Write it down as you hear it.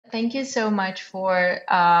Thank you so much for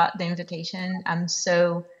the invitation. I'm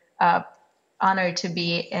so honored to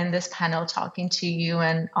be in this panel talking to you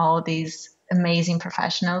and all these amazing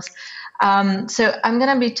professionals. So I'm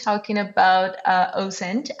going to be talking about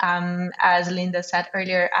OSINT. As Linda said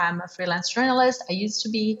earlier, I'm a freelance journalist. I used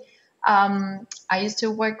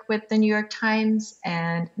to work with the New York Times,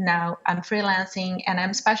 and now I'm freelancing, and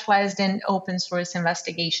I'm specialized in open source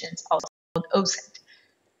investigations, also called OSINT.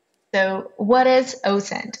 So what is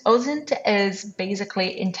OSINT? OSINT is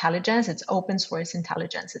basically intelligence. It's open source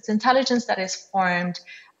intelligence. It's intelligence that is formed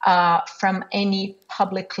from any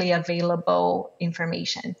publicly available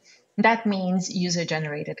information. That means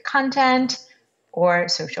user-generated content or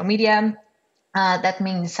social media. That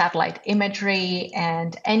means satellite imagery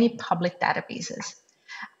and any public databases.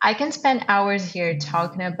 I can spend hours here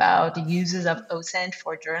talking about the uses of OSINT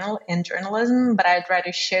for journalism, but I'd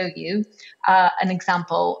rather show you an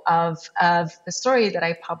example of the story that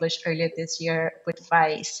I published earlier this year with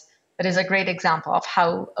Vice. That is a great example of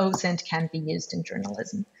how OSINT can be used in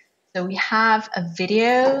journalism. So we have a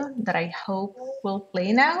video that I hope will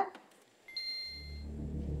play now.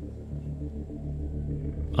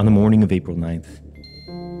 On the morning of April 9th,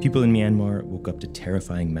 people in Myanmar woke up to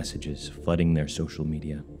terrifying messages flooding their social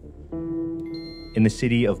media. In the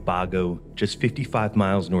city of Bago, just 55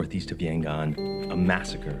 miles northeast of Yangon, a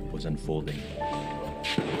massacre was unfolding.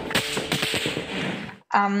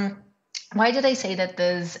 Why did I say that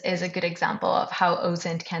this is a good example of how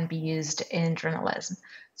OSINT can be used in journalism?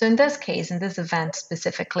 So in this case, in this event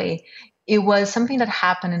specifically, it was something that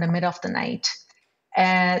happened in the middle of the night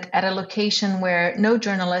at a location where no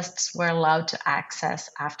journalists were allowed to access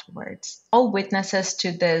afterwards. All witnesses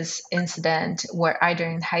to this incident were either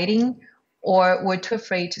in hiding or were too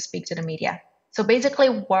afraid to speak to the media. So basically,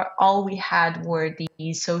 all we had were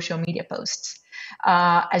these social media posts.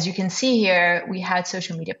 As you can see here, we had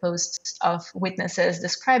social media posts of witnesses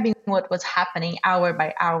describing what was happening hour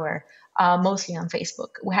by hour, mostly on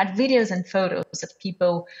Facebook. We had videos and photos that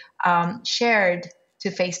people shared to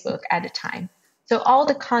Facebook at the time. So all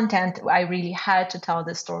the content I really had to tell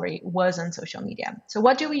the story was on social media. So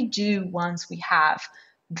what do we do once we have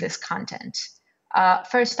this content?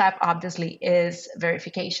 First step, obviously, is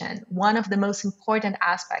verification. One of the most important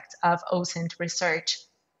aspects of OSINT research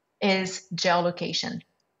is geolocation.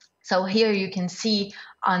 So here you can see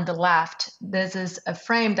on the left, this is a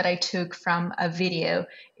frame that I took from a video.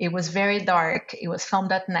 It was very dark. It was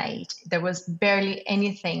filmed at night. There was barely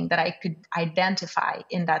anything that I could identify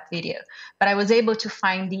in that video. But I was able to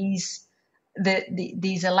find these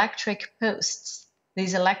electric posts,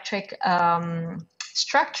 these electric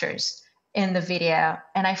structures in the video.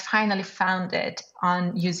 And I finally found it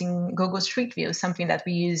on using Google Street View, something that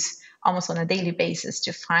we use almost on a daily basis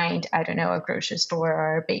to find, I don't know, a grocery store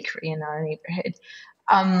or a bakery in our neighborhood.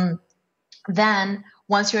 Then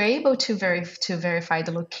once you're able to verify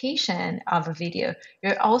the location of a video,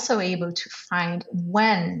 you're also able to find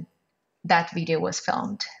when that video was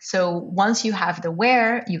filmed. So once you have the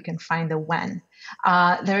where, you can find the when.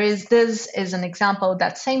 This is an example,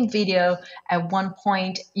 that same video, at one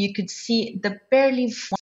point, you could see the barely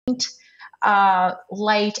faint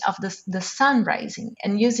light of the sun rising,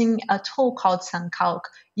 and using a tool called SunCalc,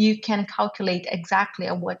 you can calculate exactly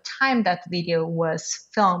at what time that video was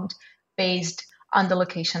filmed based on the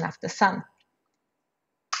location of the sun.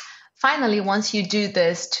 Finally, once you do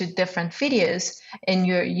this to different videos and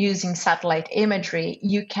you're using satellite imagery,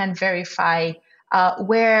 you can verify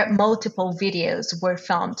where multiple videos were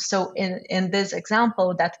filmed. So in this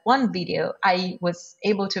example, that one video, I was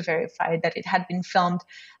able to verify that it had been filmed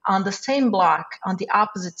on the same block on the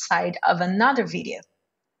opposite side of another video.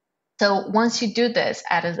 So once you do this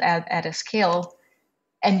at a scale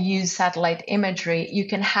and use satellite imagery, you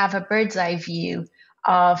can have a bird's eye view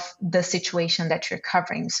of the situation that you're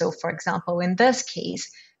covering. So for example, in this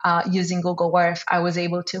case, using Google Earth, I was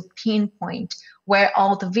able to pinpoint where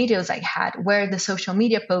all the videos I had, where the social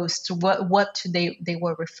media posts, what they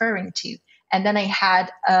were referring to. And then I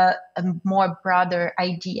had a more broader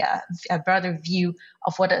idea, a broader view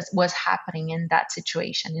of what was happening in that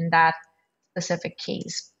situation, in that specific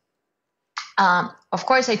case. Of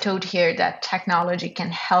course, I told here that technology can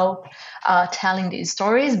help telling these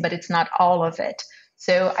stories, but it's not all of it.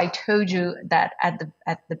 So I told you that at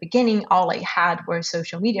the beginning, all I had were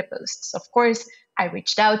social media posts. Of course, I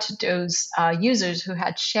reached out to those users who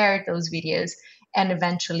had shared those videos and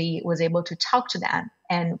eventually was able to talk to them.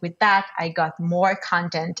 And with that, I got more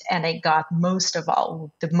content, and I got, most of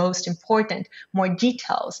all, the most important, more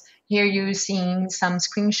details. Here you're seeing some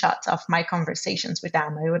screenshots of my conversations with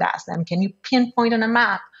them. I would ask them, can you pinpoint on a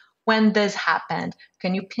map when this happened?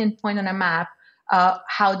 Can you pinpoint on a map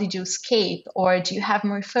How did you escape? Or do you have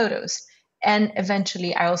more photos? And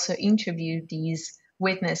eventually, I also interviewed these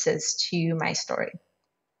witnesses to my story.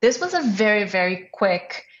 This was a very, very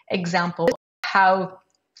quick example of how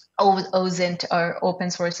OSINT, or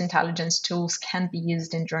open source intelligence tools, can be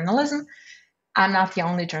used in journalism. I'm not the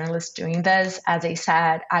only journalist doing this. As I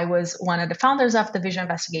said, I was one of the founders of the Visual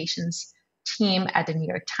Investigations team at the New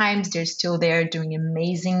York Times. They're still there doing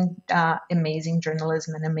amazing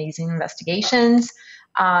journalism and amazing investigations.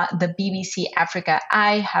 The BBC Africa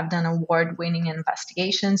Eye have done award-winning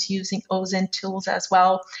investigations using OSINT tools as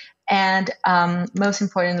well. And most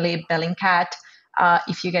importantly, Bellingcat.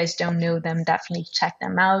 If you guys don't know them, definitely check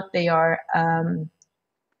them out. They are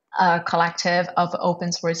a collective of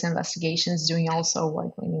open source investigations doing also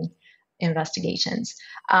award-winning investigations.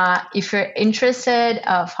 If you're interested,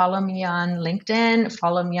 follow me on LinkedIn,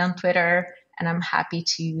 follow me on Twitter, and I'm happy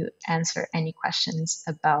to answer any questions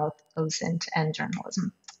about OSINT and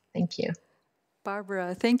journalism. Thank you.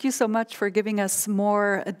 Barbara, thank you so much for giving us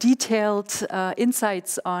more detailed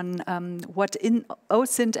insights on what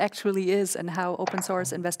OSINT actually is and how open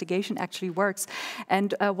source investigation actually works.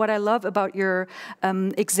 And what I love about your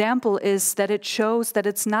example is that it shows that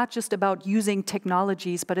it's not just about using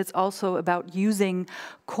technologies, but it's also about using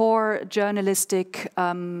core journalistic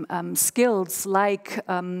skills, like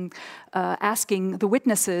asking the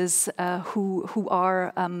witnesses who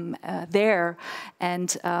are there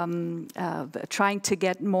and trying to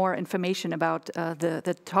get more information about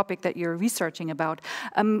the topic that you're researching about.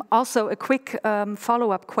 Also, a quick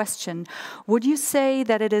follow-up question. Would you say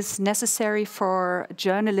that it is necessary for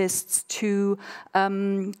journalists to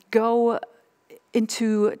go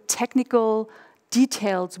into technical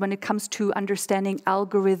details when it comes to understanding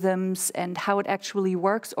algorithms and how it actually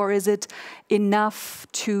works, or is it enough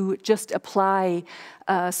to just apply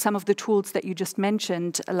some of the tools that you just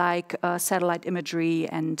mentioned, like satellite imagery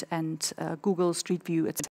and Google Street View,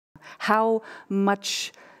 etc.? How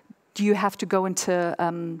much do you have to go into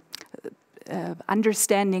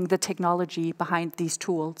understanding the technology behind these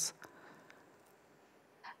tools?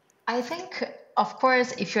 I think, of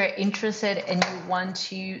course, if you're interested and you want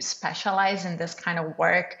to specialize in this kind of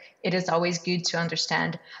work, it is always good to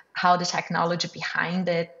understand how the technology behind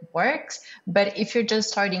it works. But if you're just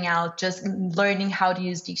starting out, just learning how to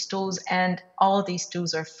use these tools, and all of these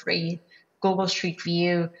tools are free, Google Street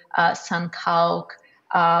View, SunCalc,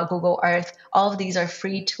 Google Earth, all of these are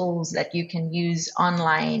free tools that you can use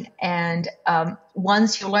online. And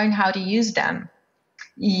once you learn how to use them,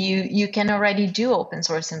 you can already do open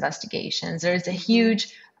source investigations. There's a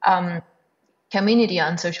huge community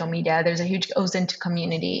on social media. There's a huge OSINT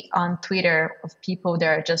community on Twitter of people that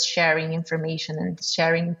are just sharing information and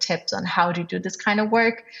sharing tips on how to do this kind of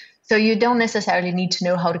work. So you don't necessarily need to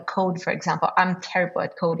know how to code, for example. I'm terrible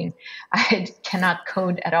at coding. I cannot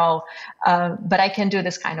code at all, but I can do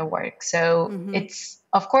this kind of work. So it's,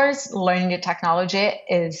 of course, learning the technology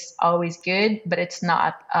is always good, but it's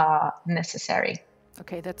not necessary.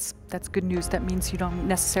 Okay, that's good news. That means you don't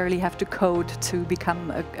necessarily have to code to become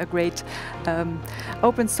a great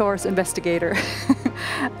open source investigator.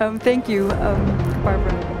 Thank you,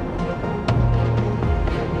 Barbara.